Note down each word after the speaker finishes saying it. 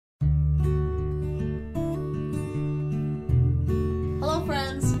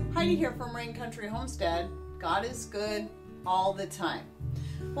Heidi here from Rain Country Homestead. God is good all the time.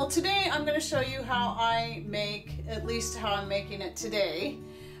 Well, today I'm going to show you how I make, at least how I'm making it today,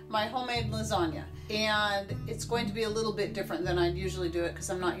 my homemade lasagna. And it's going to be a little bit different than I'd usually do it because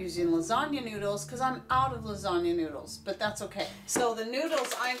I'm not using lasagna noodles because I'm out of lasagna noodles, but that's okay. So the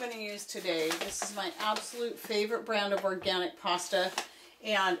noodles I'm going to use today, this is my absolute favorite brand of organic pasta,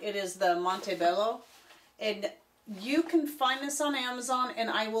 and it is the Montebello. And you can find this on Amazon, and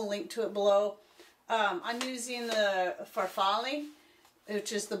I will link to it below. I'm using the Farfalle,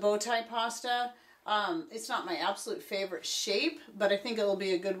 which is the bow tie pasta. It's not my absolute favorite shape, but I think it'll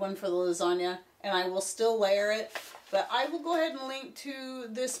be a good one for the lasagna, and I will still layer it. But I will go ahead and link to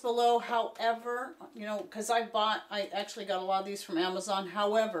this below. However, you know, because I actually got a lot of these from Amazon.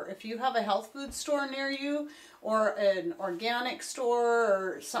 However, if you have a health food store near you or an organic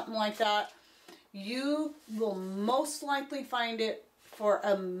store or something like that, you will most likely find it for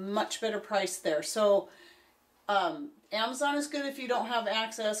a much better price there. So Amazon is good if you don't have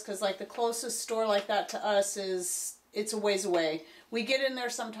access, because like the closest store like that to us it's a ways away. We get in there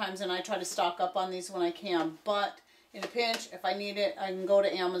sometimes and I try to stock up on these when I can, but in a pinch, if I need it, I can go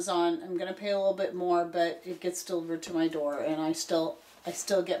to Amazon. I'm going to pay a little bit more, but it gets delivered to my door, and I still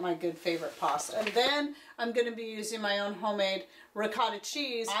get my good favorite pasta. And then I'm going to be using my own homemade ricotta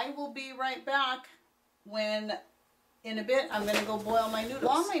cheese. I will be right back when, in a bit, I'm going to go boil my noodles.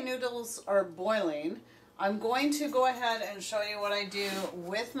 While my noodles are boiling, I'm going to go ahead and show you what I do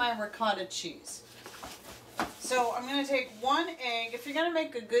with my ricotta cheese. So I'm going to take 1 egg. If you're going to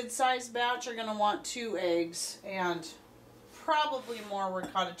make a good sized batch, you're going to want 2 eggs and probably more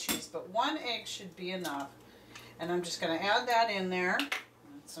ricotta cheese, but 1 egg should be enough. And I'm just going to add that in there.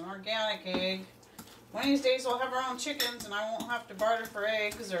 It's an organic egg. One of these days we'll have our own chickens and I won't have to barter for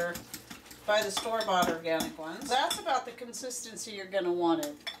eggs or buy the store-bought organic ones. That's about the consistency you're going to want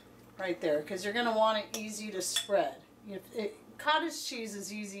it right there, because you're going to want it easy to spread. Cottage cheese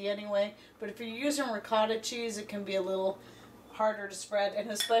is easy anyway, but if you're using ricotta cheese, it can be a little harder to spread,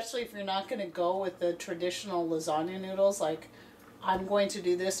 and especially if you're not going to go with the traditional lasagna noodles like I'm going to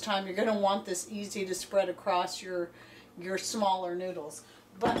do this time. You're going to want this easy to spread across your smaller noodles.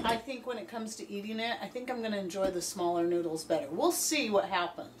 But I think when it comes to eating it, I think I'm going to enjoy the smaller noodles better. We'll see what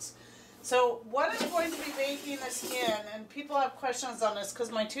happens. So what I'm going to be baking this in, and people have questions on this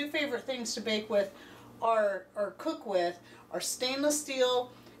because my 2 favorite things to bake with or cook with are stainless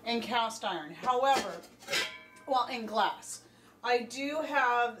steel and cast iron. However, well, and glass. I do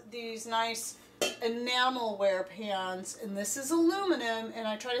have these nice enamelware pans, and this is aluminum, and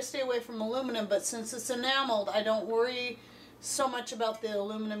I try to stay away from aluminum, but since it's enameled, I don't worry so much about the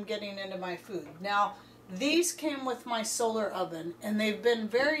aluminum getting into my food. Now, these came with my solar oven, and they've been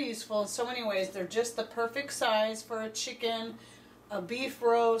very useful in so many ways. They're just the perfect size for a chicken, a beef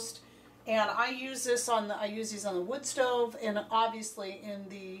roast, and I use these on the wood stove and obviously in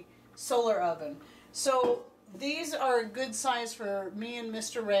the solar oven. So these are a good size for me and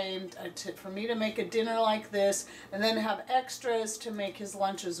Mr. Ray, for me to make a dinner like this and then have extras to make his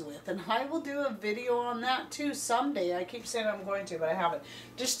lunches with. And I will do a video on that too someday. I keep saying I'm going to, but I haven't.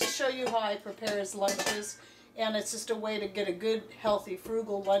 Just to show you how I prepare his lunches. And it's just a way to get a good, healthy,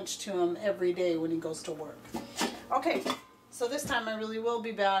 frugal lunch to him every day when he goes to work. Okay, so this time I really will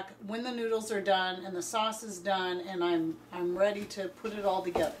be back when the noodles are done and the sauce is done and I'm ready to put it all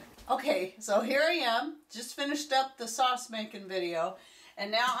together. Okay, so here I am, just finished up the sauce making video,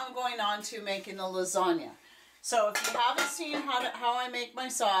 and now I'm going on to making the lasagna. So if you haven't seen how I make my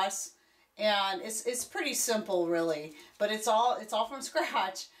sauce, and it's pretty simple really, but it's all from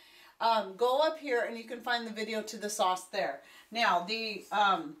scratch, go up here and you can find the video to the sauce there. Now the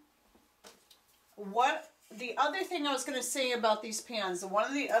other thing I was going to say about these pans, one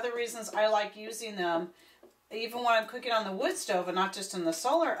of the other reasons I like using them even when I'm cooking on the wood stove and not just in the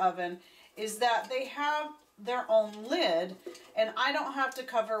solar oven, is that they have their own lid and I don't have to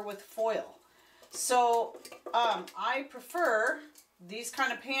cover with foil. So I prefer these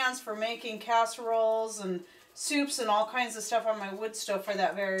kind of pans for making casseroles and soups and all kinds of stuff on my wood stove for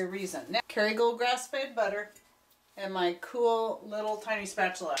that very reason. Now, Kerrygold grass-fed butter and my cool little tiny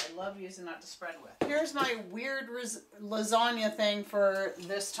spatula. I love using that to spread with. Here's my weird lasagna thing for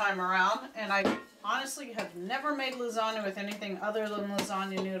this time around, and I honestly have never made lasagna with anything other than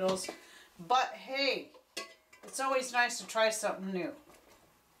lasagna noodles, but hey, it's always nice to try something new.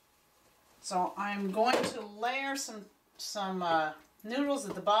 So I'm going to layer some noodles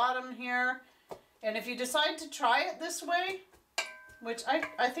at the bottom here, and if you decide to try it this way, which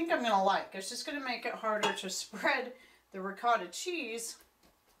I think I'm going to like, it's just going to make it harder to spread the ricotta cheese,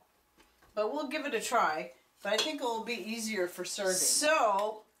 but we'll give it a try. But I think it will be easier for serving.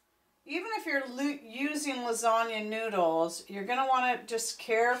 So even if you're using lasagna noodles, you're going to want to just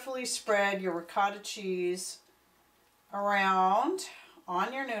carefully spread your ricotta cheese around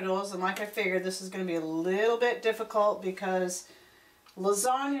on your noodles. And like I figured, this is going to be a little bit difficult because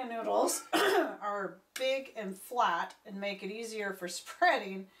lasagna noodles are big and flat and make it easier for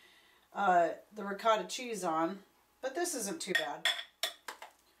spreading the ricotta cheese on. But this isn't too bad.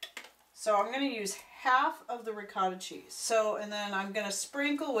 So I'm going to use half of the ricotta cheese. So, and then I'm going to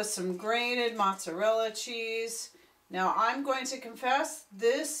sprinkle with some grated mozzarella cheese. Now I'm going to confess,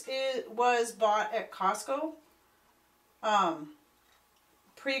 this was bought at Costco,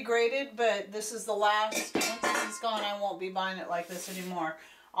 pre-grated, but this is the last. Once this is gone, I won't be buying it like this anymore.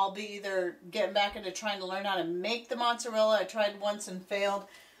 I'll be either getting back into trying to learn how to make the mozzarella. I tried once and failed,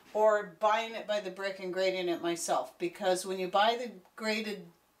 or buying it by the brick and grating it myself. Because when you buy the grated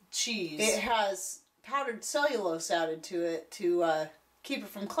cheese, it has powdered cellulose added to it to keep it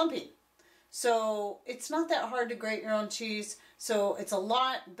from clumping. So it's not that hard to grate your own cheese. So it's a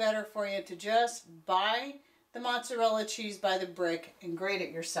lot better for you to just buy the mozzarella cheese by the brick and grate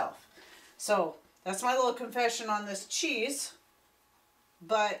it yourself. So that's my little confession on this cheese.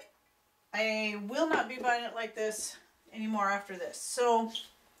 But I will not be buying it like this anymore after this. So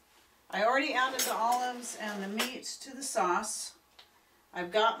I already added the olives and the meat to the sauce. I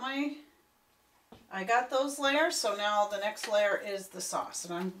got those layers, so now the next layer is the sauce.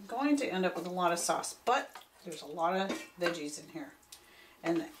 And I'm going to end up with a lot of sauce, but there's a lot of veggies in here.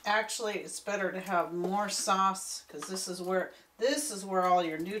 And actually, it's better to have more sauce because this is where all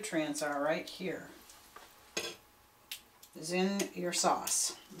your nutrients are, right here. Is in your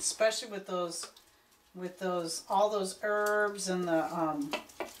sauce, especially with all those herbs and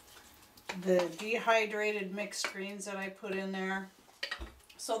the dehydrated mixed greens that I put in there.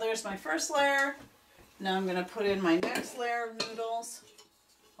 So there's my first layer. Now I'm going to put in my next layer of noodles.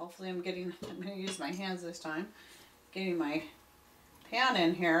 Hopefully I'm going to use my hands this time. Getting my pan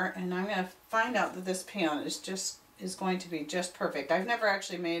in here, and I'm going to find out that this pan is going to be just perfect. I've never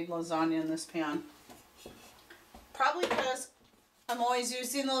actually made lasagna in this pan. Probably because I'm always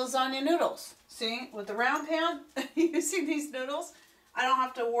using the lasagna noodles. See, with the round pan, using these noodles, I don't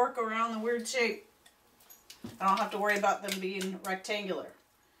have to work around the weird shape. I don't have to worry about them being rectangular.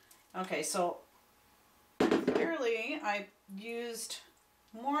 Okay, so clearly I used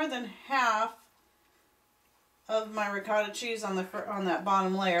more than half of my ricotta cheese on that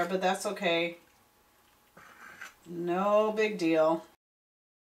bottom layer, but that's okay. No big deal.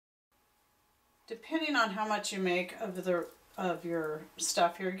 Depending on how much you make of your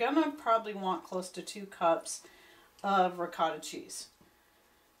stuff, you're gonna probably want close to 2 cups of ricotta cheese.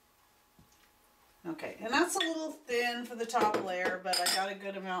 Okay, and that's a little thin for the top layer, but I got a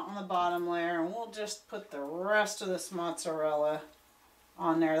good amount on the bottom layer, and we'll just put the rest of this mozzarella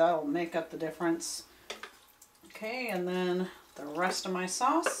on there. That'll make up the difference. Okay, and then the rest of my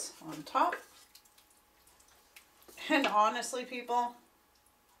sauce on top. And honestly, people,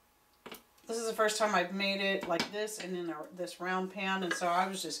 this is the first time I've made it like this and in this round pan, and so I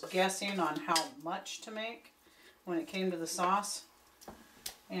was just guessing on how much to make when it came to the sauce.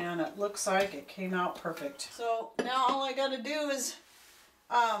 And it looks like it came out perfect. So now all I gotta do is,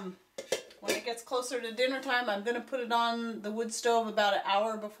 when it gets closer to dinner time, I'm gonna put it on the wood stove about an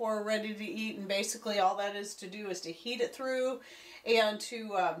hour before we're ready to eat. And basically all that is to do is to heat it through and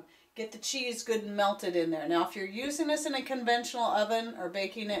to get the cheese good and melted in there. Now if you're using this in a conventional oven or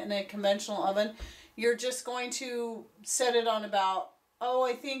baking it in a conventional oven, you're just going to set it on about,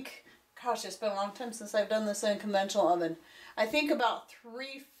 I think, gosh, it's been a long time since I've done this in a conventional oven. I think about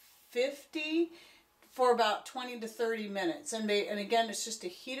 350 for about 20 to 30 minutes. And again, it's just to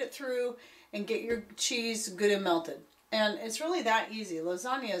heat it through and get your cheese good and melted. And it's really that easy.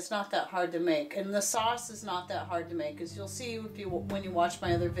 Lasagna is not that hard to make. And the sauce is not that hard to make, as you'll see when you watch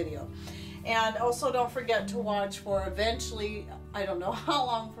my other video. And also don't forget to watch for eventually, I don't know how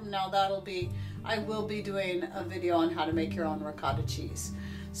long from now that'll be, I will be doing a video on how to make your own ricotta cheese.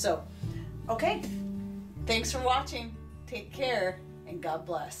 So, okay. Thanks for watching. Take care, and God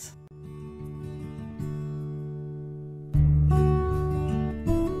bless.